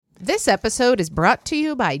This episode is brought to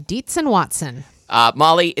you by Dietz & Watson.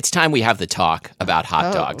 Molly, it's time we have the talk about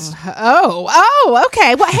hot dogs. Oh,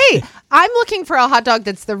 okay. Well, hey, I'm looking for a hot dog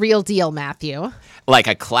that's the real deal, Matthew. Like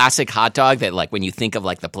a classic hot dog that, like, when you think of,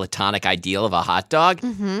 like, the platonic ideal of a hot dog,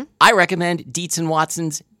 I recommend Dietz &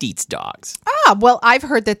 Watson's Dietz Dogs. Well, I've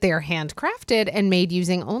heard that they're handcrafted and made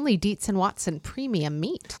using only Dietz & Watson premium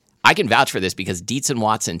meat. I can vouch for this because Dietz &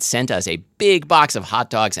 Watson sent us a big box of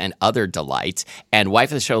hot dogs and other delights. And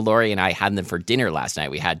wife of the show, Lori, and I had them for dinner last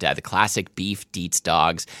night. We had the classic beef Dietz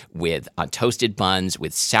dogs with toasted buns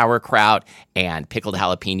with sauerkraut and pickled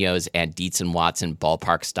jalapenos and Dietz & Watson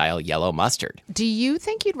ballpark-style yellow mustard. Do you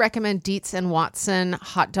think you'd recommend Dietz & Watson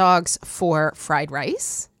hot dogs for fried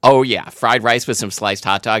rice? Oh, yeah. Fried rice with some sliced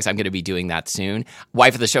hot dogs. I'm going to be doing that soon.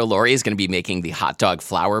 Wife of the show, Lori, is going to be making the hot dog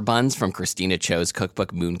flour buns from Christina Cho's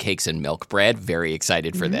cookbook, Mooncakes and Milk Bread. Very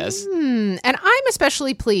excited for this. And I'm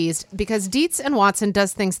especially pleased because Dietz & Watson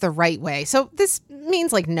does things the right way. So this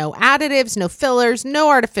means like no additives, no fillers, no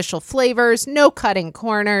artificial flavors, no cutting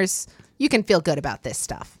corners. You can feel good about this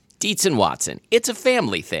stuff. Dietz & Watson. It's a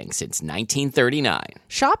family thing since 1939.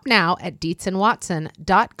 Shop now at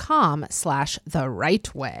dietzandwatson.com/the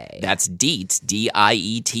right way. That's Dietz,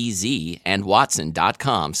 D-I-E-T-Z, and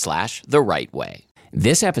Watson.com/the right way.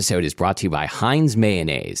 This episode is brought to you by Heinz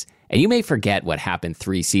Mayonnaise. And you may forget what happened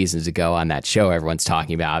 3 seasons ago on that show everyone's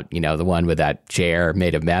talking about, you know, the one with that chair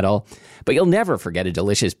made of metal. But you'll never forget a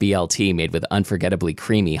delicious BLT made with unforgettably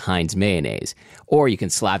creamy Heinz mayonnaise. Or you can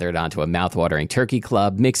slather it onto a mouthwatering turkey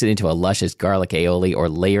club, mix it into a luscious garlic aioli, or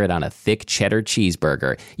layer it on a thick cheddar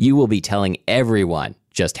cheeseburger. You will be telling everyone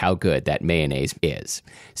just how good that mayonnaise is.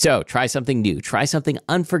 So try something new. Try something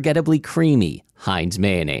unforgettably creamy. Heinz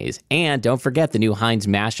Mayonnaise. And don't forget the new Heinz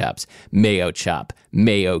mashups. Mayo Chup,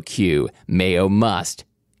 Mayo Q, Mayo Must,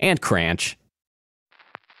 and Cranch.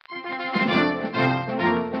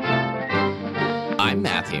 I'm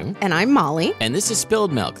Matthew. And I'm Molly. And this is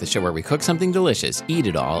Spilled Milk, the show where we cook something delicious, eat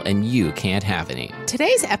it all, and you can't have any.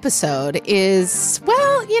 Today's episode is,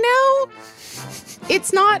 well, you know,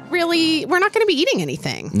 it's not really, we're not going to be eating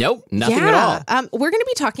anything. Nope, nothing at all. We're going to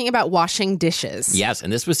be talking about washing dishes. Yes,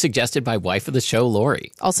 and this was suggested by wife of the show,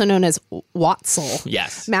 Lori. Also known as Watzel.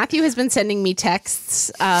 Yes. Matthew has been sending me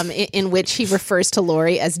texts in which he refers to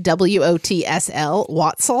Lori as WOTSL,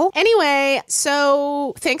 Watzel. Anyway,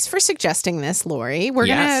 so thanks for suggesting this, Lori. We're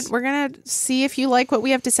gonna see if you like what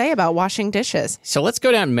we have to say about washing dishes. So let's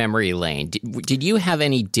go down memory lane. Did you have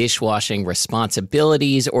any dishwashing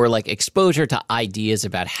responsibilities or like exposure to ideas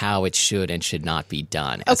about how it should and should not be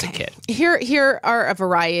done as a kid? Here are a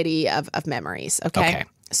variety of memories, okay?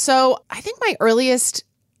 So I think my earliest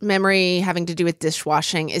memory having to do with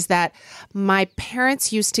dishwashing is that my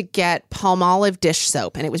parents used to get Palmolive dish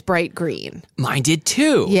soap, and it was bright green. Mine did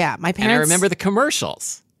too. Yeah, my parents... And I remember the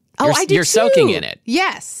commercials. I did You're too. soaking in it.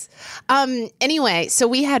 Yes. Anyway, so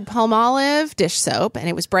we had Palmolive dish soap, and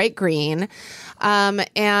it was bright green.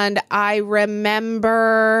 And I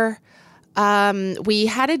remember... we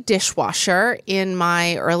had a dishwasher in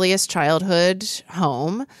my earliest childhood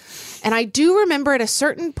home. And I do remember at a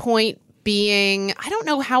certain point being, I don't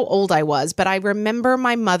know how old I was, but I remember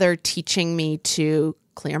my mother teaching me to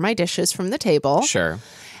clear my dishes from the table. Sure.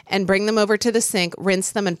 And bring them over to the sink,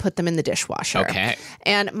 rinse them, and put them in the dishwasher. Okay.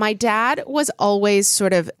 And my dad was always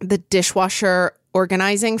sort of the dishwasher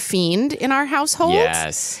organizing fiend in our household.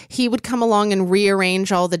 Yes. He would come along and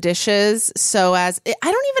rearrange all the dishes so as, I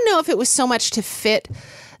don't even know if it was so much to fit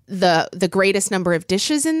the greatest number of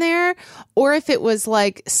dishes in there, or if it was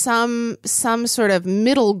like some sort of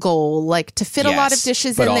middle goal, like to fit a lot of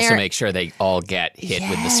dishes in there. But also make sure they all get hit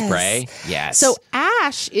with the spray. Yes. So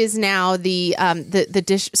Ash is now the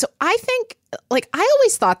dish. So I think, like, I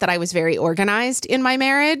always thought that I was very organized in my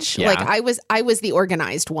marriage. Yeah. Like I was the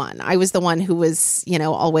organized one. I was the one who was, you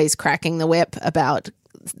know, always cracking the whip about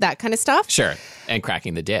that kind of stuff. Sure. And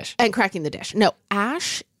cracking the dish. No,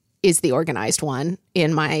 Ash is the organized one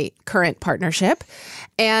in my current partnership.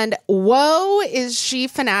 And whoa, is she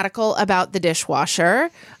fanatical about the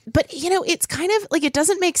dishwasher. But, you know, it's kind of like, it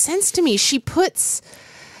doesn't make sense to me. She puts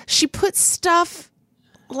stuff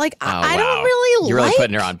like, I don't really You're like. really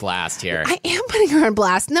putting her on blast here. I am putting her on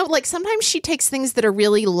blast. No, like sometimes she takes things that are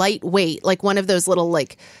really lightweight, like one of those little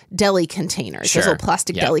like deli containers, those little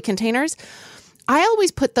plastic deli containers. I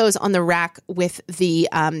always put those on the rack with the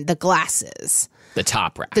glasses. The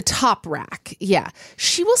top rack. The top rack, yeah.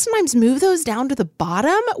 She will sometimes move those down to the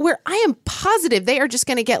bottom where I am positive they are just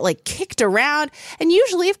going to get like kicked around. And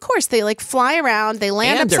usually, of course, they like fly around, they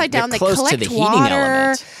land upside down, they collect to the water. heating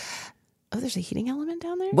element. Oh, there's a heating element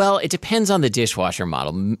down there? Well, it depends on the dishwasher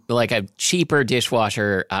model. Like a cheaper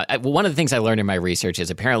dishwasher. One of the things I learned in my research is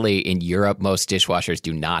apparently in Europe, most dishwashers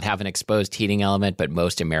do not have an exposed heating element, but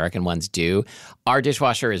most American ones do. Our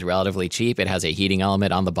dishwasher is relatively cheap. It has a heating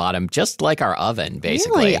element on the bottom, just like our oven,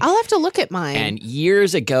 basically. Really? I'll have to look at mine. And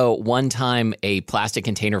years ago, one time a plastic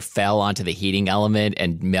container fell onto the heating element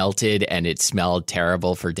and melted, and it smelled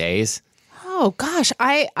terrible for days. Oh gosh,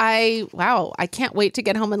 wow, I can't wait to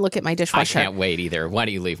get home and look at my dishwasher. I can't wait either. Why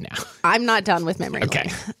don't you leave now? I'm not done with memory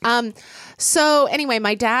Okay. lane. So anyway,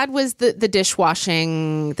 my dad was the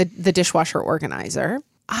dishwasher organizer.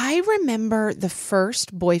 I remember the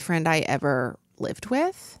first boyfriend I ever lived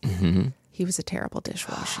with. Mm-hmm. He was a terrible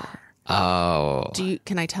dishwasher. Oh.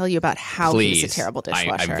 Can I tell you about how Please. He was a terrible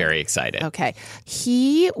dishwasher? I'm very excited. Okay.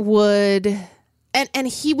 He would... And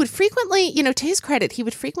he would frequently, to his credit, he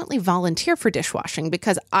would frequently volunteer for dishwashing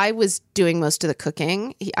because I was doing most of the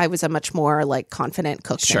cooking. I was a much more confident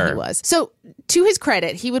cook than he was. So to his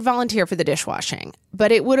credit, he would volunteer for the dishwashing,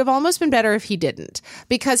 but it would have almost been better if he didn't.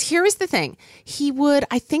 Because here is the thing. He would,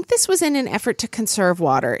 I think this was in an effort to conserve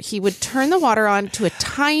water. He would turn the water on to a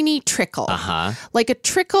tiny trickle. Uh-huh. Like a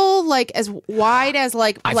trickle, as wide as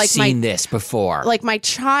I've seen this before. Like my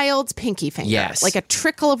child's pinky finger. Yes. Like a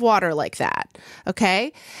trickle of water like that.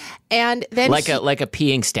 Okay. And then like a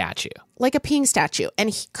peeing statue. Like a peeing statue. And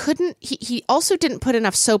he also didn't put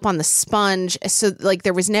enough soap on the sponge. So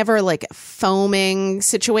there was never a foaming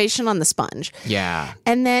situation on the sponge. Yeah.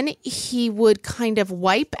 And then he would kind of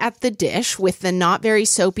wipe at the dish with the not very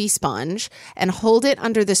soapy sponge and hold it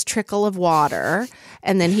under this trickle of water.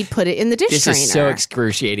 And then he'd put it in the dish drainer. This is so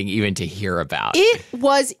excruciating even to hear about. It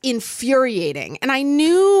was infuriating. And I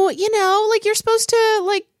knew, you're supposed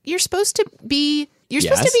to be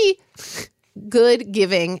good,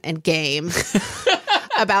 giving, and game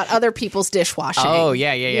about other people's dishwashing. Oh,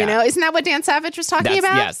 yeah. Isn't that what Dan Savage was talking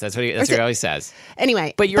about? Yes, that's what he always says.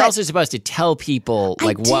 Anyway. But you're also supposed to tell people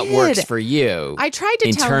what works for you. I tried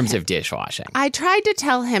to tell him. In terms of dishwashing. I tried to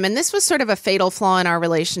tell him, and this was sort of a fatal flaw in our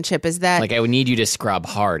relationship, is that I would need you to scrub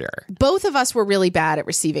harder. Both of us were really bad at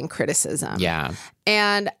receiving criticism. Yeah.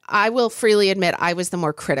 And I will freely admit I was the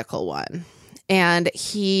more critical one. And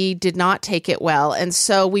he did not take it well. And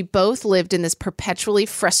so we both lived in this perpetually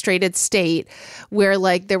frustrated state where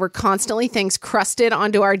there were constantly things crusted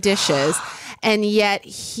onto our dishes. And yet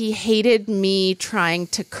he hated me trying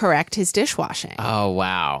to correct his dishwashing. Oh,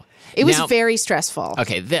 wow. It was very stressful.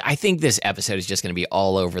 Okay, I think this episode is just going to be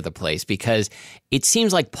all over the place because it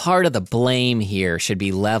seems like part of the blame here should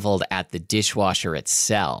be leveled at the dishwasher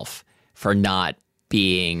itself for not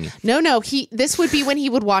being... No. This would be when he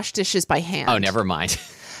would wash dishes by hand. Oh, never mind.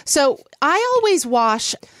 So I always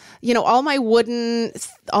wash, all my wooden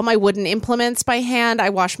implements by hand.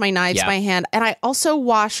 I wash my knives by hand, and I also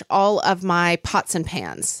wash all of my pots and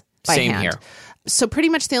pans by hand. Same here. So pretty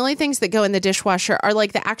much the only things that go in the dishwasher are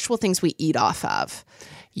the actual things we eat off of.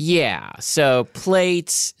 Yeah, so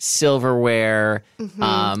plates, silverware.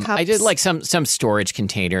 I did some storage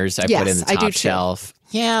containers I put in the top shelf.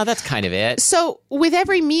 Yeah, that's kind of it. So with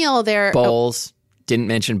every meal there... Bowls. Didn't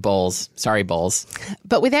mention bowls. Sorry, bowls.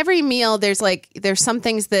 But with every meal, there's some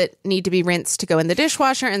things that need to be rinsed to go in the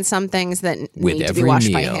dishwasher and some things that need to be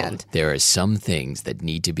washed by hand. There are some things that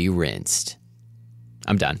need to be rinsed.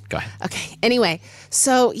 I'm done. Go ahead. Okay. Anyway,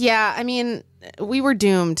 so we were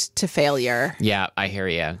doomed to failure. Yeah, I hear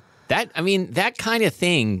you. That kind of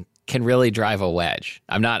thing can really drive a wedge.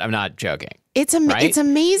 I'm not joking. It's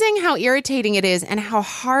amazing how irritating it is and how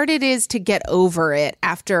hard it is to get over it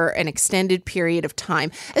after an extended period of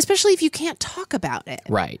time, especially if you can't talk about it.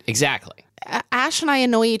 Right, exactly. Ash and I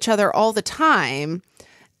annoy each other all the time,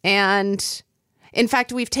 and in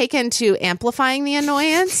fact, we've taken to amplifying the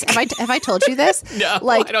annoyance. Have I told you this? No,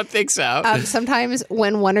 I don't think so. Sometimes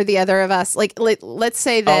when one or the other of us, let's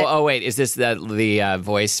say that... Oh, wait. Is this the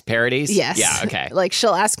voice parodies? Yes. Yeah, okay.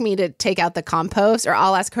 She'll ask me to take out the compost, or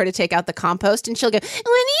I'll ask her to take out the compost, and she'll go, when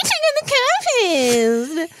you take out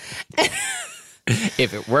the compost?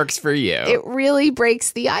 If it works for you. It really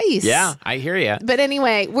breaks the ice. Yeah, I hear you. But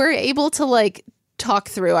anyway, we're able to, talk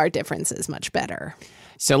through our differences much better.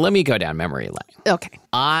 So let me go down memory lane. Okay.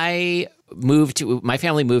 My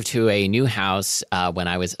family moved to a new house when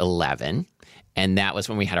I was 11, and that was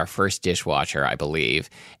when we had our first dishwasher, I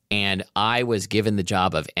believe. And I was given the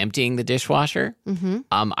job of emptying the dishwasher. Mm-hmm.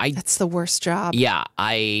 That's the worst job. Yeah,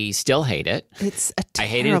 I still hate it. It's a I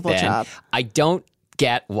hated it then. job. I don't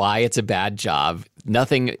get why it's a bad job.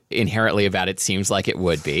 Nothing inherently about it seems like it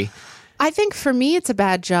would be. I think for me, it's a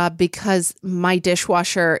bad job because my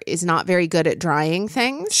dishwasher is not very good at drying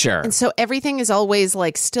things. Sure. And so everything is always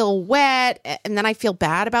like still wet. And then I feel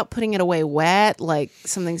bad about putting it away wet. Like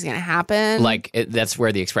something's going to happen. That's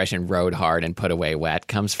where the expression rode hard and put away wet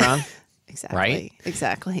comes from. Exactly. Right?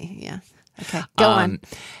 Exactly. Yeah. Okay. Go on.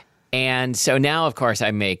 And so now, of course,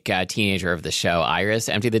 I make teenager of the show, Iris,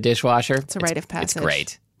 empty the dishwasher. It's a rite of passage. It's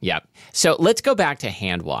great. Yep. So let's go back to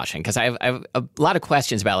hand washing because I have a lot of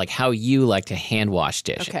questions about like how you like to hand wash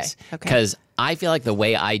dishes. Okay. Because I feel like the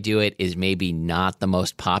way I do it is maybe not the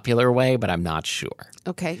most popular way, but I'm not sure.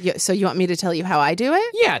 Okay. So you want me to tell you how I do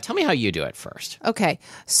it? Yeah. Tell me how you do it first. Okay.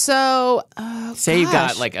 So say you've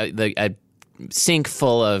got like a sink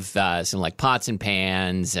full of some like pots and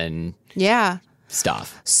pans and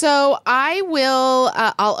stuff. So I will.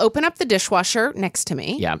 I'll open up the dishwasher next to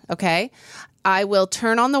me. Yeah. Okay. I will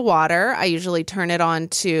turn on the water. I usually turn it on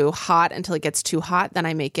to hot until it gets too hot. Then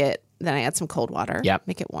I add some cold water. Yep.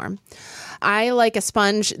 Make it warm. I like a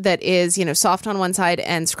sponge that is, soft on one side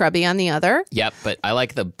and scrubby on the other. Yep, but I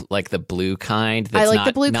like the blue kind. I like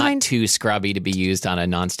the blue not kind. too scrubby to be used on a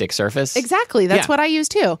nonstick surface. Exactly. That's what I use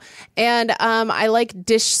too. And I like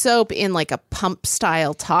dish soap in like a pump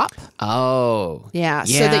style top. Oh. Yeah.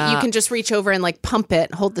 So that you can just reach over and like pump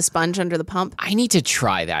it, hold the sponge under the pump. I need to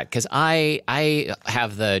try that because I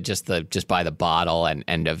have just buy the bottle and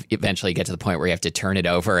eventually get to the point where you have to turn it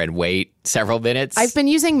over and wait several minutes. I've been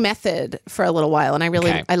using Method for a little while, and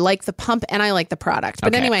I like the pump and I like the product.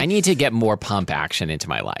 But anyway, I need to get more pump action into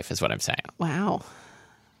my life, is what I'm saying. Wow.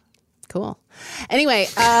 Cool. Anyway,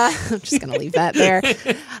 I'm just going to leave that there.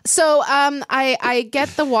 So I get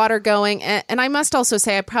the water going, and I must also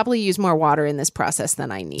say I probably use more water in this process than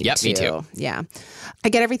I need to. Yep, me too. Yeah. I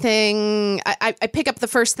get everything. I pick up the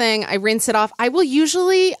first thing. I rinse it off. I will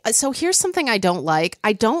usually. So here's something I don't like.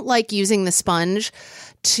 I don't like using the sponge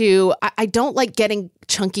I don't like getting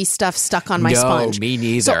chunky stuff stuck on my sponge. No, me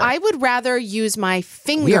neither. So I would rather use my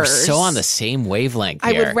fingers. We are so on the same wavelength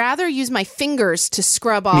here. I would rather use my fingers to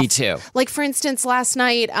scrub off. Me too. Like, for instance, last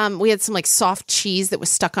night we had some like soft cheese that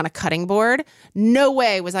was stuck on a cutting board. No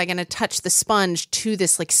way was I going to touch the sponge to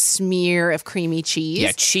this like smear of creamy cheese.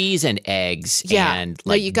 Yeah, cheese and eggs and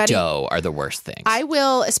dough are the worst things. I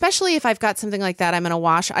will, especially if I've got something like that I'm going to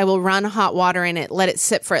wash, I will run hot water in it, let it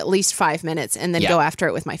sit for at least 5 minutes, and then go after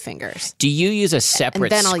it with my fingers. Do you use a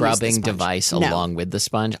separate scrubbing device along with the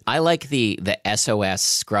sponge? I like the SOS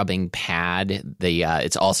scrubbing pad.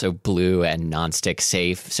 It's also blue and nonstick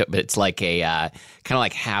safe. So, but it's like a kind of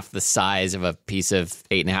like half the size of a piece of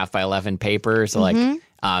 8.5 by 11 paper. So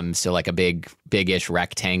like a big-ish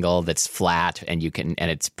rectangle that's flat and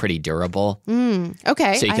it's pretty durable.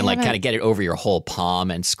 Okay. So you can kind of get it over your whole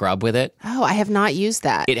palm and scrub with it. Oh, I have not used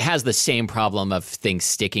that. It has the same problem of things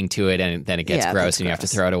sticking to it and then it gets gross and you have to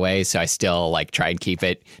throw it away. So I still try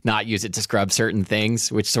and not use it to scrub certain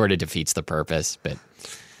things, which sort of defeats the purpose, but...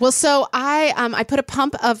 Well, so I put a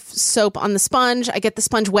pump of soap on the sponge. I get the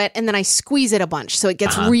sponge wet, and then I squeeze it a bunch so it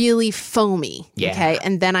gets really foamy. Yeah. Okay,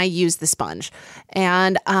 and then I use the sponge.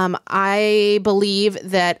 And I believe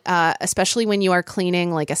that especially when you are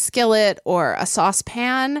cleaning like a skillet or a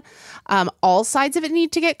saucepan, all sides of it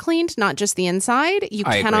need to get cleaned, not just the inside. You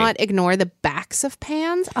cannot ignore the backs of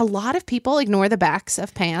pans. A lot of people ignore the backs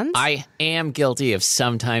of pans. I am guilty of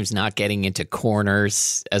sometimes not getting into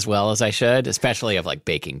corners as well as I should, especially of like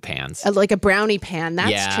baking pans. Like a brownie pan,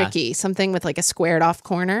 that's tricky. Something with like a squared off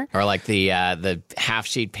corner. Or like the half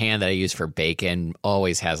sheet pan that I use for bacon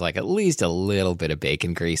always has like at least a little bit of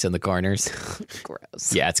bacon grease in the corners.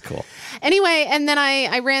 Gross. Yeah, it's cool. Anyway, and then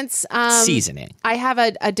I rinse. Seasoning. I have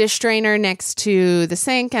a dish drainer next to the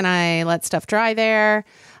sink and I let stuff dry there.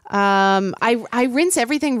 I rinse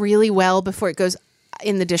everything really well before it goes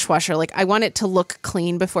in the dishwasher. Like I want it to look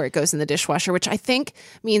clean before it goes in the dishwasher, which I think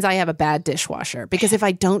means I have a bad dishwasher because if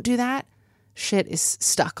I don't do that, shit is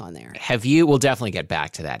stuck on there. We'll definitely get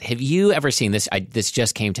back to that. Have you ever seen this? This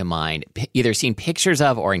just came to mind. Either seen pictures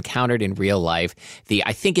of or encountered in real life.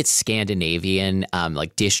 I think it's Scandinavian,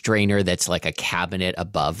 like dish drainer that's like a cabinet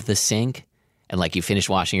above the sink. And like you finish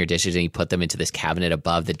washing your dishes and you put them into this cabinet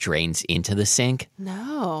above that drains into the sink.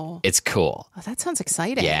 No. It's cool. Oh, that sounds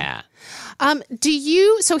exciting. Yeah.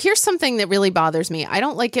 So here's something that really bothers me. I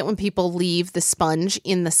don't like it when people leave the sponge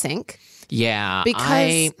in the sink. Yeah,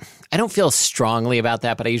 because I don't feel strongly about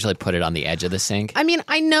that, but I usually put it on the edge of the sink. I mean,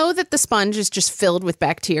 I know that the sponge is just filled with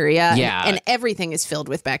bacteria. Yeah. And everything is filled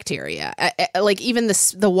with bacteria. Like even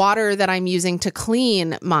the water that I'm using to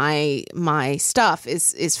clean my stuff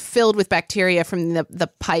is filled with bacteria from the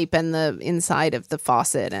pipe and the inside of the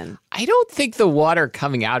faucet. And I don't think the water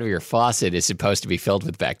coming out of your faucet is supposed to be filled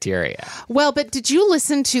with bacteria. Well, but did you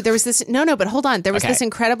listen to, there was this, no, but hold on. There was this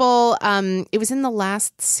incredible, it was in the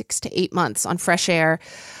last 6 to 8 months on Fresh Air.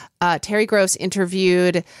 Terry Gross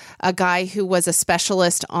interviewed a guy who was a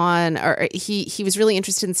specialist on, or he was really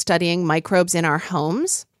interested in studying microbes in our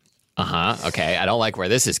homes. Okay. I don't like where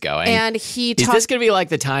this is going. And is this going to be like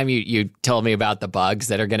the time you told me about the bugs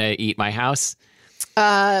that are going to eat my house?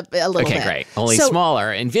 A little bit. Okay, great. Only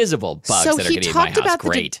smaller, invisible bugs that are going to eat my house. So he talked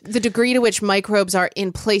Great. about the degree to which microbes are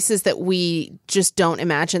in places that we just don't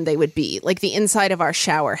imagine they would be, like the inside of our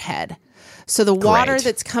shower head. So the water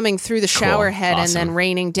that's coming through the shower head and then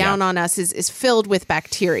raining down on us is filled with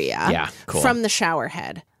bacteria from the shower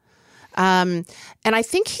head. And I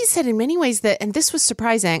think he said in many ways that, and this was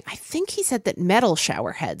surprising, I think he said that metal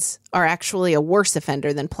shower heads are actually a worse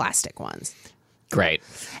offender than plastic ones. Great.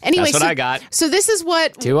 Anyway, that's what I got. So this is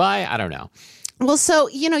what... Do I? I don't know. Well, so,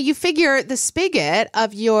 you figure the spigot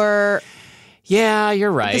of your... Yeah,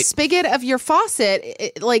 you're right. The spigot of your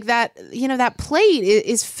faucet, like that, that plate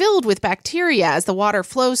is filled with bacteria. As the water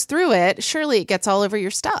flows through it, surely it gets all over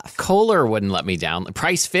your stuff. Kohler wouldn't let me down.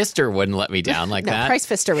 Price Pfister wouldn't let me down like that. Price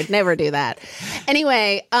Pfister would never do that.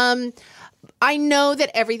 Anyway, I know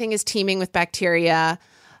that everything is teeming with bacteria,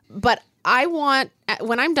 but I want,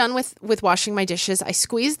 when I'm done with washing my dishes, I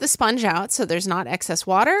squeeze the sponge out so there's not excess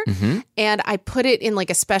water, and I put it in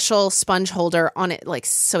like a special sponge holder on it, like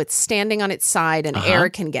so it's standing on its side and air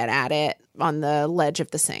can get at it on the ledge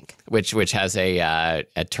of the sink. Which has a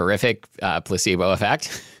terrific placebo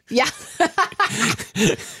effect. Yeah.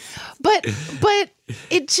 But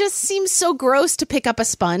it just seems so gross to pick up a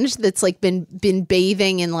sponge that's like been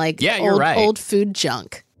bathing in like old food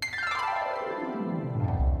junk.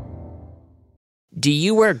 Do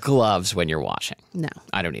you wear gloves when you're washing? No.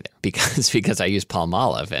 I don't either because I use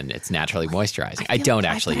Palmolive and it's naturally moisturizing. I don't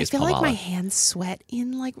actually use Palmolive. I feel like my hands sweat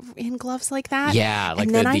in gloves like that. Yeah, like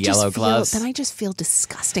the yellow gloves. Then I just feel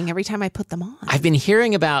disgusting every time I put them on. I've been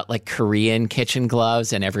hearing about like Korean kitchen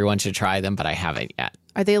gloves and everyone should try them, but I haven't yet.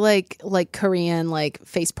 Are they like Korean like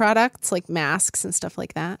face products, like masks and stuff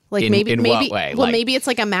like that? Like in what way? Well, maybe it's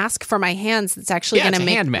like a mask for my hands that's actually going to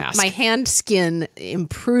make my hand skin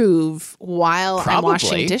improve while I'm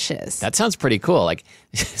washing dishes. That sounds pretty cool. Like,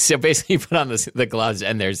 so basically, you put on the gloves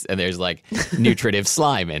and there's like nutritive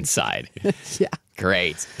slime inside. Yeah.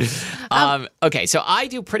 Great. Okay, so I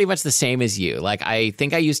do pretty much the same as you. Like, I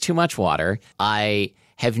think I use too much water. I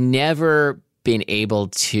have never been able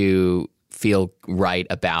to feel right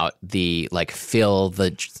about the like fill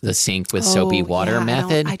the sink with soapy water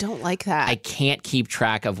method. I don't like that. I can't keep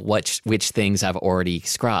track of which things I've already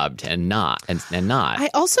scrubbed and not. I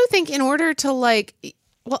also think in order to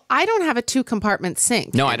I don't have a 2-compartment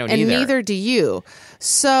sink. No, I don't either. And neither do you.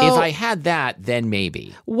 So if I had that, then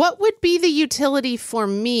maybe. What would be the utility for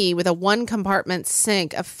me with a 1-compartment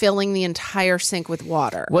sink of filling the entire sink with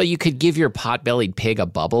water? Well, you could give your pot-bellied pig a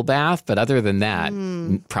bubble bath, but other than that,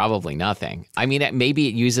 probably nothing. I mean, maybe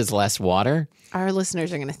it uses less water. Our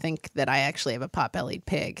listeners are going to think that I actually have a pot-bellied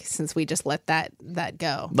pig since we just let that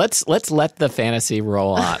go. Let's let the fantasy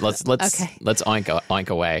roll on. Let's oink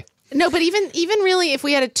away. No, but even really, if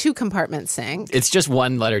we had a 2-compartment sink. It's just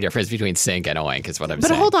one letter difference between sink and oink is what I'm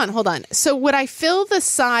saying. But hold on. So would I fill the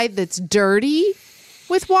side that's dirty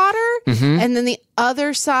with water? And then the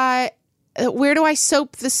other side, where do I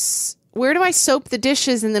soap the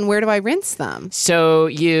dishes and then where do I rinse them? So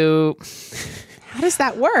How does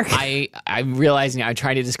that work? I'm realizing I'm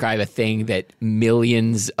trying to describe a thing that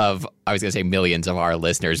millions of our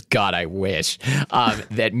listeners, God, I wish,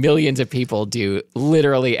 that millions of people do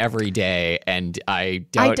literally every day. And I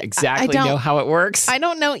don't exactly know how it works. I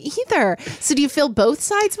don't know either. So do you fill both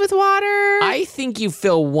sides with water? I think you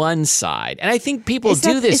fill one side. And I think people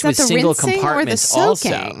do this with single compartments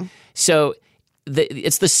also. So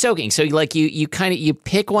it's the soaking. So like you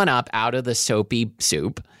pick one up out of the soapy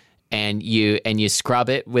soup. And you scrub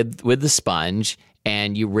it with the sponge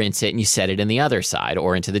and you rinse it and you set it in the other side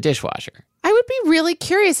or into the dishwasher. I would be really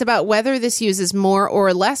curious about whether this uses more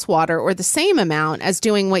or less water or the same amount as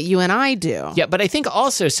doing what you and I do. Yeah, but I think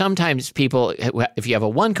also sometimes people, if you have a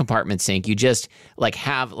 1-compartment sink, you just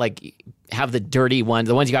have the dirty ones,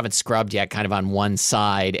 the ones you haven't scrubbed yet, kind of on one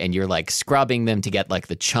side, and you're like scrubbing them to get like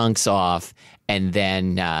the chunks off. And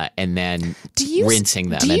then rinsing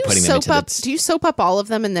them and putting them into the... Do you soap up all of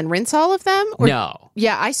them and then rinse all of them? No.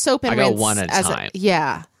 Yeah, I soap and rinse. I go one at a time.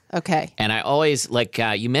 Yeah. Okay. And I always, like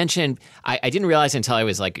you mentioned, I didn't realize until I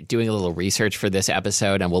was like doing a little research for this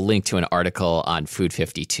episode, and we'll link to an article on Food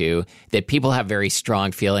 52, that people have very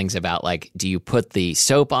strong feelings about, like, do you put the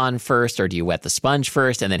soap on first or do you wet the sponge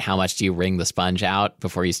first? And then how much do you wring the sponge out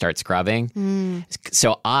before you start scrubbing?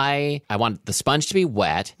 So I want the sponge to be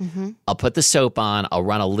wet. I'll put the soap on. I'll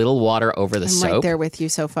run a little water over the I'm soap. right there with you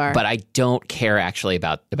so far. But I don't care actually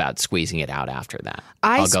about squeezing it out after that.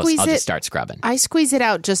 I'll just start scrubbing. I squeeze it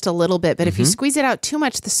out just a little bit, but if you squeeze it out too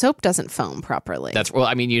much, the soap doesn't foam properly. Well,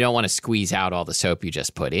 I mean, you don't want to squeeze out all the soap you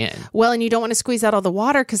just put in. Well, and you don't want to squeeze out all the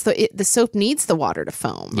water because the soap needs the water to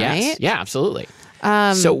foam, right? Yes. Yeah, absolutely.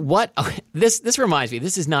 So what this reminds me,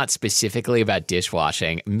 this is not specifically about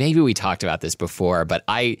dishwashing. Maybe we talked about this before, but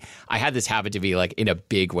I had this happen to be like in a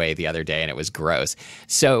big way the other day, and it was gross.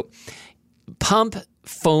 So pump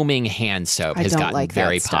foaming hand soap has gotten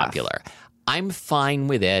very popular. I'm fine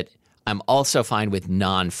with it. I'm also fine with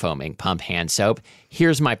non-foaming pump hand soap.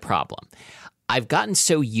 Here's my problem. I've gotten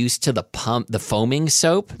so used to the foaming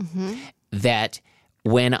soap that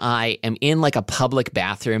when I am in like a public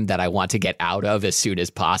bathroom that I want to get out of as soon as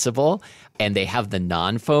possible, and they have the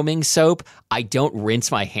non-foaming soap, I don't rinse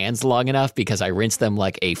my hands long enough because I rinse them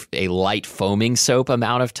like a light foaming soap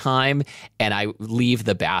amount of time, and I leave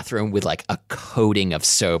the bathroom with like a coating of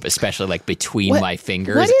soap, especially like between my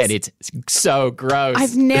fingers, and it's so gross.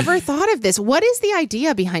 I've never thought of this. What is the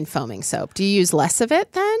idea behind foaming soap? Do you use less of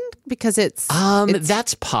it then? Because it's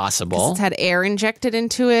that's possible. It's had air injected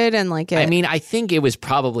into it, and like I mean, I think it was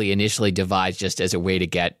probably initially devised just as a way to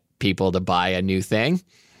get people to buy a new thing.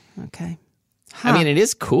 Okay. I mean, it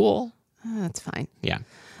is cool. That's fine. Yeah.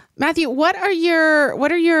 Matthew, what are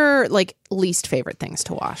your like least favorite things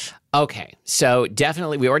to wash? Okay, so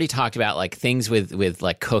definitely we already talked about like things with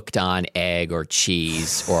like cooked on egg or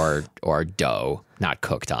cheese or dough, not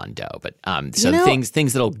cooked on dough, but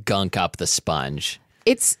things that'll gunk up the sponge.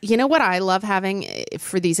 It's, you know what I love having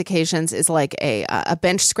for these occasions is like a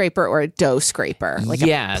bench scraper or a dough scraper, like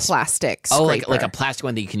a plastic scraper. Oh, like a plastic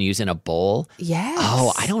one that you can use in a bowl? Yes.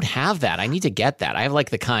 Oh, I don't have that. I need to get that. I have like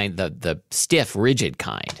the stiff, rigid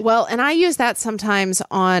kind. Well, and I use that sometimes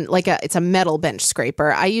on it's a metal bench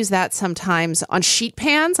scraper. I use that sometimes on sheet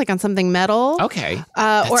pans, like on something metal. Okay.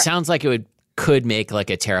 Sounds like it could make like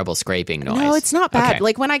a terrible scraping noise. No, it's not bad. Okay.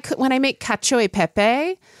 Like when I make cacio e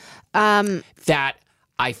pepe.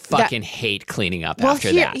 I fucking hate cleaning up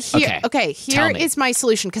after that. Here is my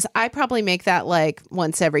solution, because I probably make that like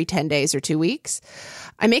once every 10 days or 2 weeks.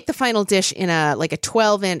 I make the final dish in a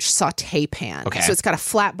 12-inch saute pan. Okay. So it's got a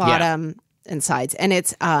flat bottom and sides, and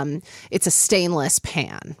it's a stainless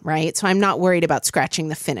pan, right? So I'm not worried about scratching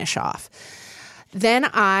the finish off. Then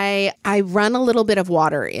I run a little bit of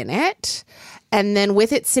water in it. And then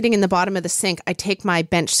with it sitting in the bottom of the sink, I take my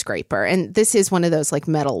bench scraper. And this is one of those like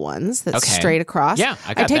metal ones that's straight across. Yeah,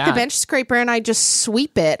 I got take that. the bench scraper and I just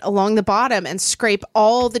sweep it along the bottom and scrape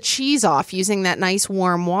all the cheese off using that nice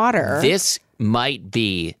warm water. This might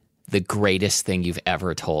be the greatest thing you've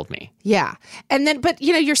ever told me. Yeah. And then, but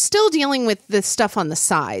you're still dealing with the stuff on the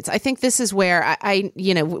sides. I think this is where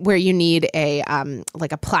where you need a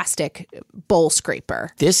plastic bowl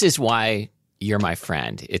scraper. This is why you're my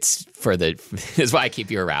friend. It's is why I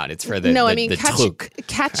keep you around. It's for the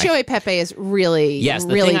cacio e pepe is really, yes,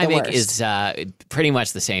 the really thing I make worst. is pretty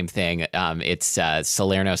much the same thing. It's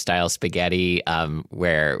Salerno style spaghetti,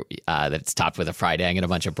 where that's topped with a fried egg and a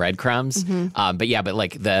bunch of breadcrumbs. But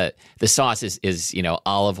like the sauce is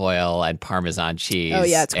olive oil and Parmesan cheese. Oh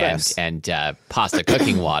yeah, it's gross. And pasta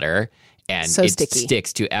cooking water. And so it sticky.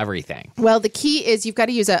 Sticks to everything. Well, the key is you've got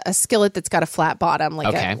to use a skillet that's got a flat bottom,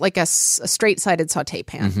 like a straight-sided saute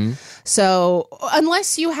pan. So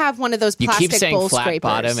unless you have one of those plastic you keep saying bowl flat scrapers,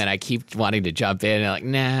 bottom, and I keep wanting to jump in and like,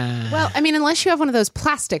 nah. Well, I mean, unless you have one of those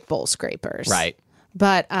plastic bowl scrapers, right?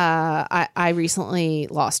 But I recently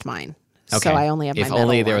lost mine, so I only have my metal If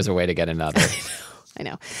only there one. was a way to get another. I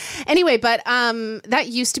know. Anyway, but that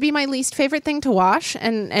used to be my least favorite thing to wash,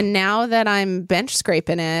 and now that I'm bench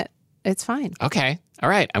scraping it, it's fine. Okay. All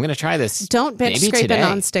right. I'm going to try this. Don't bench scrape today. a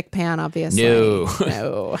non-stick pan, obviously.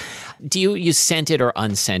 No. Do you use scented or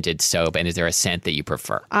unscented soap? And is there a scent that you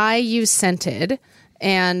prefer? I use scented.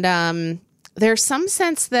 And there's some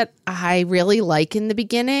scents that I really like in the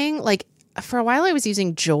beginning. Like for a while I was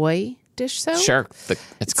using Joy dish soap? Sure.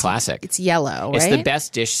 It's classic. It's yellow, right? It's the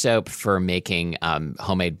best dish soap for making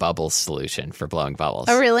homemade bubble solution for blowing bubbles.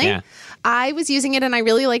 Oh, really? Yeah. I was using it and I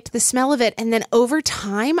really liked the smell of it. And then over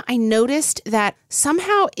time, I noticed that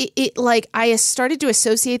somehow it like I started to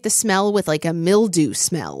associate the smell with like a mildew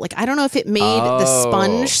smell. Like, I don't know if it made the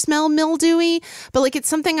sponge smell mildewy, but like it's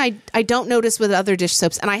something I don't notice with other dish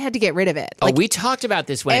soaps, and I had to get rid of it. Like, we talked about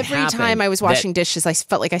this when it happened. Every time I was washing dishes, I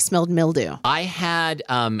felt like I smelled mildew. I had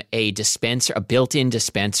a dispenser, a built-in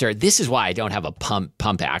dispenser. This is why I don't have a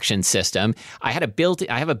pump action system. I have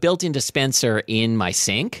a built-in dispenser in my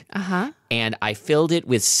sink. And I filled it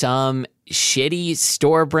with some shitty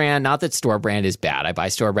store brand. Not that store brand is bad. I buy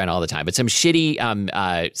store brand all the time, but some shitty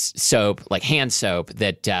soap, like hand soap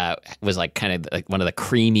that was like kind of like one of the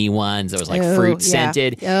creamy ones that was like fruit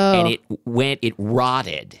scented, and it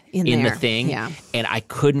rotted in the thing, and I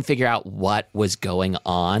couldn't figure out what was going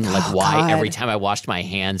on, like why God. Every time I washed my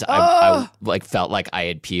hands, I like felt like I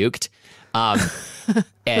had puked.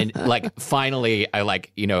 And like finally I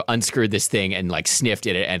like, unscrewed this thing and like sniffed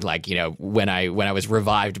it, and like, when I was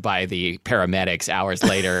revived by the paramedics hours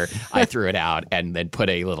later, I threw it out and then put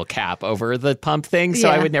a little cap over the pump thing so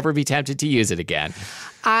I would never be tempted to use it again.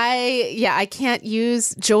 I can't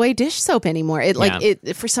use Joy dish soap anymore.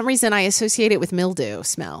 It for some reason I associate it with mildew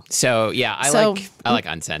smell. So I like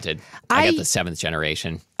unscented. I got the 7th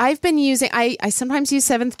generation. I've been using I sometimes use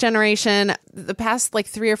 7th generation. The past like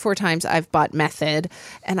 3 or 4 times I've bought Method,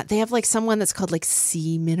 and they have like someone that's called like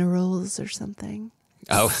Sea Minerals or something.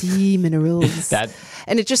 Oh, Sea Minerals.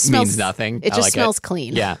 And it just smells means nothing. It just smells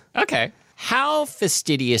clean. Yeah. Okay. How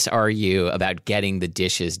fastidious are you about getting the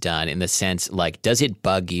dishes done, in the sense, like, does it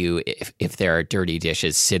bug you if there are dirty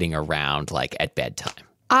dishes sitting around, like, at bedtime?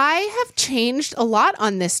 I have changed a lot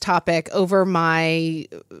on this topic over my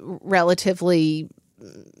relatively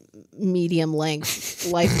medium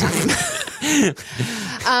length lifetime.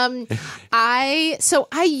 I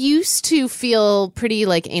used to feel pretty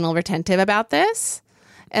like anal retentive about this.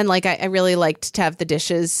 And like, I really liked to have the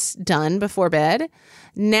dishes done before bed.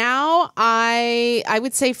 Now, I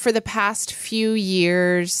would say for the past few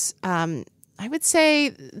years, I would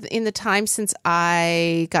say in the time since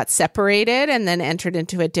I got separated and then entered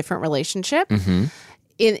into a different relationship,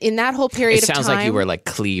 in that whole period of time. It sounds like you were like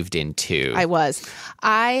cleaved in two. I was.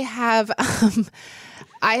 I have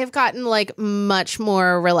gotten like much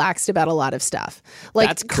more relaxed about a lot of stuff. Like,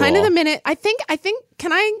 that's cool. Kind of the minute I think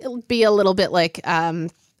can I be a little bit like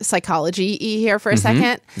psychology-y here for a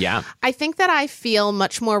second? Yeah. I think that I feel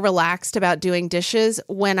much more relaxed about doing dishes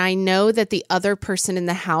when I know that the other person in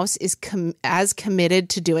the house is as committed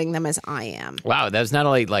to doing them as I am. Wow, that was not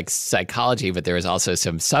only like psychology, but there was also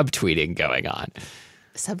some subtweeting going on.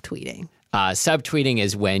 Subtweeting? Subtweeting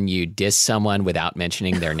is when you diss someone without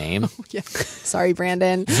mentioning their name. Yeah. Sorry,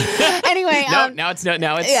 Brandon. Anyway, now it's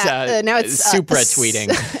supra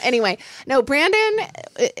tweeting. Anyway, no, Brandon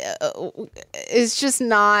is just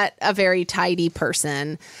not a very tidy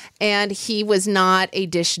person, and he was not a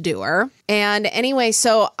dish doer. And anyway,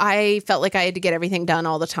 so I felt like I had to get everything done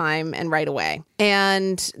all the time and right away.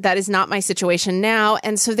 And that is not my situation now.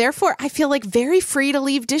 And so therefore, I feel like very free to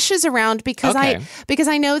leave dishes around because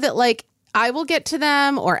I know that like I will get to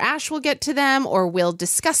them, or Ash will get to them, or we'll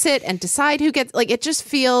discuss it and decide who gets, like, it just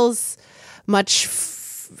feels much,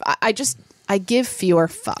 I give fewer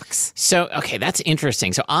fucks. So, okay, that's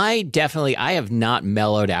interesting. So I have not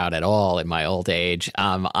mellowed out at all in my old age.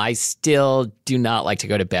 I still do not like to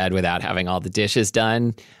go to bed without having all the dishes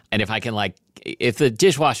done. And if I can, like, if the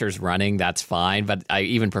dishwasher's running, that's fine. But I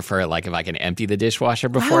even prefer, like, if I can empty the dishwasher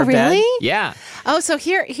before bed. Really? Yeah. Oh, so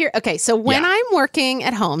here. Okay, so when I'm working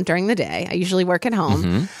at home during the day, I usually work at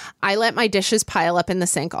home. I let my dishes pile up in the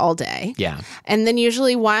sink all day. Yeah. And then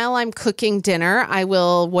usually while I'm cooking dinner, I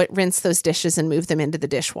will rinse those dishes and move them into the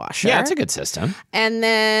dishwasher. Yeah, it's a good system. And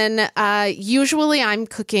then usually I'm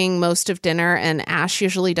cooking most of dinner, and Ash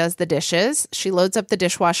usually does the dishes. She loads up the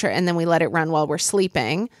dishwasher, and then we let it run while we're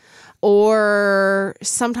sleeping. Or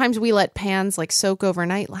sometimes we let pans like soak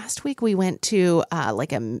overnight. Last week we went to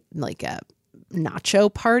like a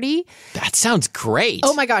nacho party. That sounds great.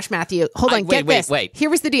 Oh my gosh, Matthew. Hold on. Get this. Wait. Here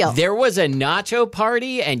was the deal. There was a nacho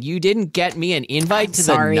party and you didn't get me an invite to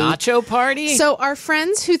the nacho party? So our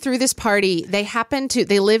friends who threw this party, they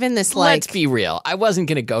live in this like... Let's be real. I wasn't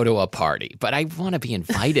going to go to a party, but I want to be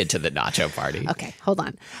invited to the nacho party. Okay, hold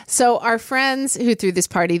on. So our friends who threw this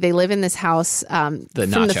party, they live in this house from the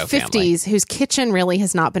 50s whose kitchen really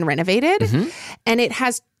has not been renovated. And it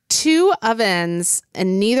has 2 ovens,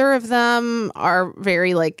 and neither of them are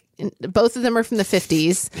very like Both of them are from the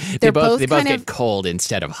 50s. They both get cold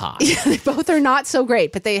instead of hot. They both are not so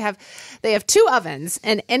great, but they have 2 ovens.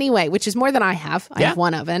 And anyway, which is more than I have. I have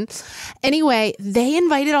 1 oven. Anyway, they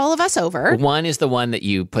invited all of us over. One is the one that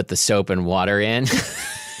you put the soap and water in.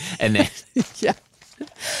 And then yeah.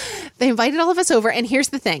 They invited all of us over, and here's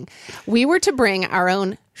the thing. We were to bring our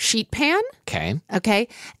own sheet pan. Okay.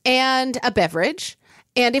 And a beverage.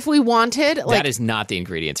 And if we wanted... that is not the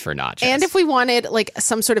ingredients for nachos. And if we wanted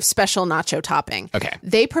some sort of special nacho topping. Okay.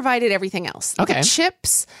 They provided everything else. Okay. The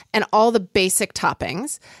chips and all the basic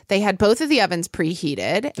toppings. They had both of the ovens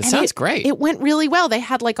preheated. That sounds great. It went really well. They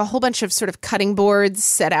had a whole bunch of sort of cutting boards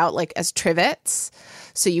set out as trivets.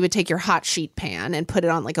 So you would take your hot sheet pan and put it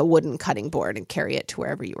on a wooden cutting board and carry it to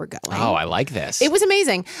wherever you were going. Oh, I like this. It was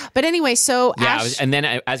amazing. But anyway, so and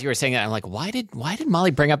then as you were saying that, I'm like, why did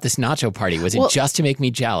Molly bring up this nacho party? Was it just to make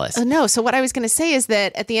me jealous? No. So what I was going to say is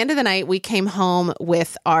that at the end of the night, we came home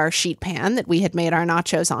with our sheet pan that we had made our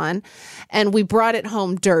nachos on, and we brought it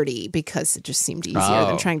home dirty because it just seemed easier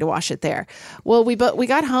than trying to wash it there. Well, we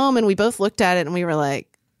got home and we both looked at it and we were like,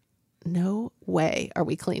 no way are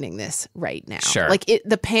we cleaning this right now. Sure.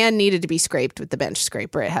 The pan needed to be scraped with the bench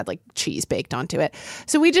scraper. It had cheese baked onto it.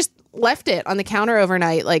 So we just left it on the counter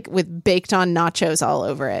overnight, with baked on nachos all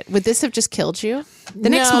over it. Would this have just killed you? The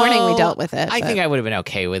next morning we dealt with it. I think I would have been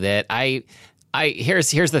okay with it.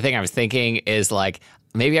 Here's the thing I was thinking is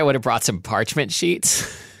maybe I would have brought some parchment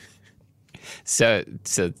sheets. so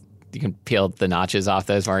you can peel the notches off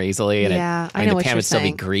those more easily. And I know the pan would still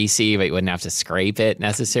be greasy, but you wouldn't have to scrape it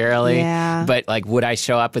necessarily. Yeah. But would I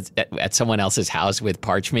show up at someone else's house with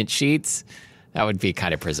parchment sheets? That would be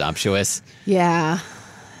kind of presumptuous. Yeah.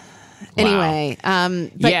 Anyway,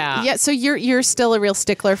 so you're still a real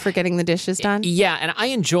stickler for getting the dishes done? Yeah, and I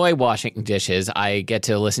enjoy washing dishes. I get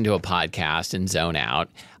to listen to a podcast and zone out.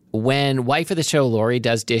 When wife of the show, Lori,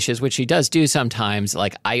 does dishes, which she does do sometimes,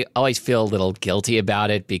 I always feel a little guilty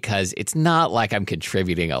about it because it's not like I'm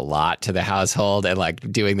contributing a lot to the household and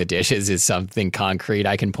doing the dishes is something concrete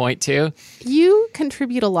I can point to. You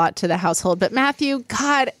contribute a lot to the household, but Matthew,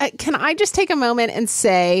 God, can I just take a moment and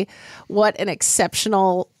say what an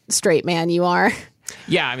exceptional straight man you are?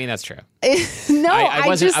 Yeah, I mean, that's true. No,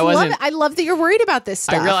 I love that you're worried about this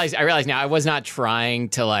stuff. I realize now I was not trying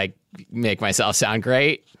to make myself sound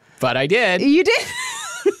great. But I did. You did?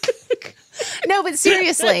 No, but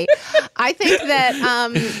seriously, I think that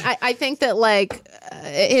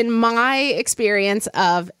in my experience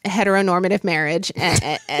of heteronormative marriage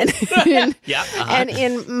and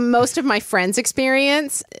in most of my friends'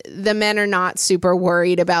 experience, the men are not super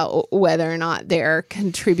worried about whether or not they're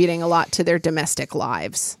contributing a lot to their domestic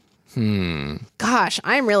lives. Gosh,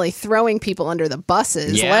 I'm really throwing people under the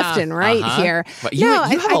buses left and right here. But you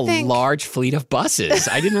have a large fleet of buses.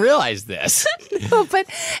 I didn't realize this. No, but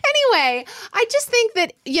anyway, I just think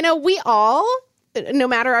that, we all, no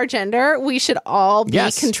matter our gender, we should all be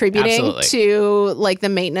contributing to the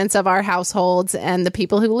maintenance of our households and the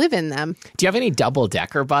people who live in them. Do you have any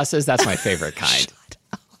double-decker buses? That's my favorite kind.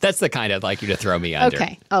 That's the kind I'd like you to throw me under.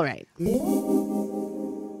 Okay, all right.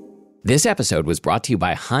 This episode was brought to you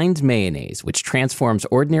by Heinz Mayonnaise, which transforms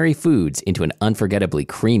ordinary foods into an unforgettably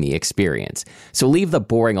creamy experience. So leave the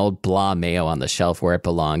boring old blah mayo on the shelf where it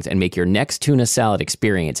belongs and make your next tuna salad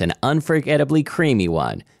experience an unforgettably creamy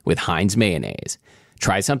one with Heinz Mayonnaise.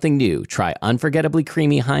 Try something new. Try unforgettably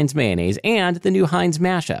creamy Heinz Mayonnaise and the new Heinz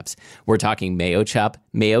mashups. We're talking Mayo Chup,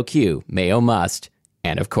 Mayo Q, Mayo Must,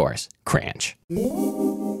 and of course, Cranch.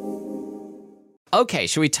 Okay,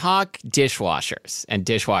 should we talk dishwashers and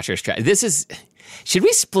dishwasher strategy? Should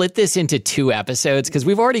we split this into 2 episodes? Because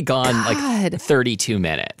we've already gone 32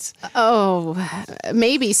 minutes. Oh,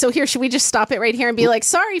 maybe. So here, should we just stop it right here and be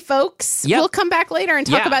sorry, folks. Yep. We'll come back later and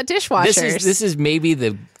talk about dishwashers. This is maybe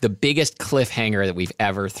the biggest cliffhanger that we've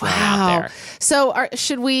ever thrown out there. So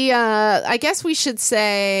should we, I guess we should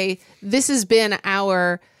say this has been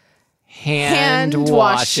our hand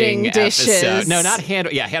washing dishes. Episode. No, not hand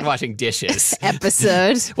washing dishes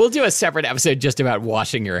episode. We'll do a separate episode just about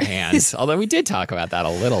washing your hands. Although we did talk about that a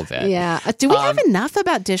little bit. Yeah. Do we have enough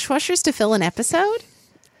about dishwashers to fill an episode?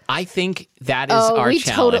 I think that is our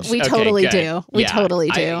challenge. We totally do. We totally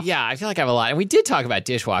do. I feel like I have a lot. And we did talk about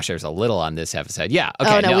dishwashers a little on this episode. Yeah.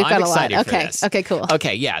 Okay. Oh, no, we've got I'm a excited lot. for this. Okay, cool.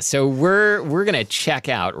 Okay, yeah. So we're going to check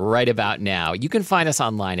out right about now. You can find us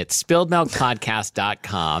online at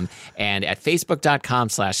spilledmilkpodcast.com and at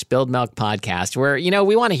facebook.com/spilledmilkpodcast where,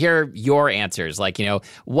 we want to hear your answers.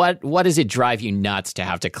 What does it drive you nuts to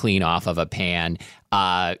have to clean off of a pan?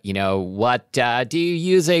 Do you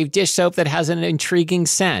use a dish soap that has an intriguing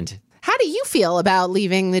scent? How do you feel about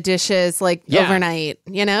leaving the dishes overnight?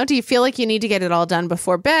 You know, do you feel like you need to get it all done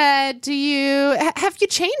before bed? Have you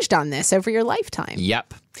changed on this over your lifetime?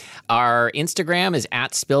 Yep. Our Instagram is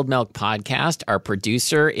at Spilled Milk Podcast. Our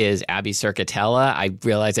producer is Abby Circatella. I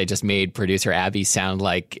realized I just made producer Abby sound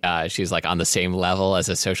like she's like on the same level as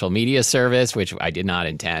a social media service, which I did not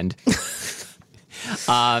intend.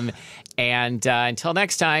 And until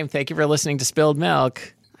next time, thank you for listening to Spilled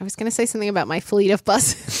Milk. I was going to say something about my fleet of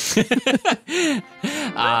buses.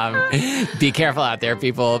 Be careful out there,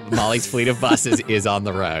 people. Molly's fleet of buses is on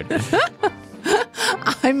the road.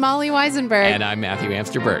 I'm Molly Weisenberg. And I'm Matthew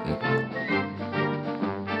Amster Burton.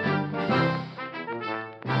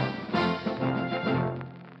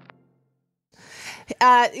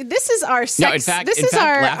 This is our sex. No, in fact,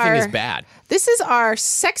 laughing is bad. This is our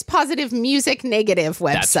sex positive music negative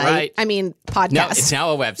website. That's right. I mean, podcast. No, it's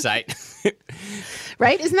now a website.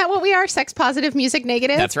 Right? Isn't that what we are? Sex positive music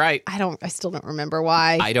negative? That's right. I still don't remember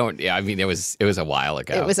why. I mean, it was a while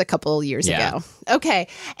ago. It was a couple years ago. Okay.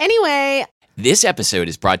 Anyway. This episode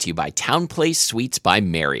is brought to you by Town Place Suites by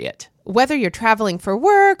Marriott. Whether you're traveling for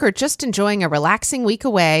work or just enjoying a relaxing week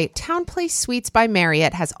away, Town Place Suites by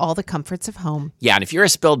Marriott has all the comforts of home. Yeah, and if you're a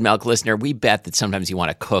Spilled Milk listener, we bet that sometimes you want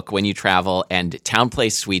to cook when you travel, and Town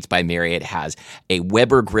Place Suites by Marriott has a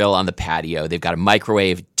Weber grill on the patio. They've got a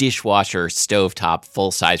microwave, dishwasher, stovetop,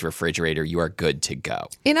 full-size refrigerator. You are good to go.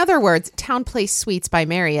 In other words, Town Place Suites by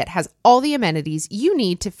Marriott has all the amenities you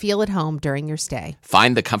need to feel at home during your stay.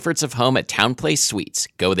 Find the comforts of home at Town Place Suites.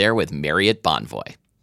 Go there with Marriott Bonvoy.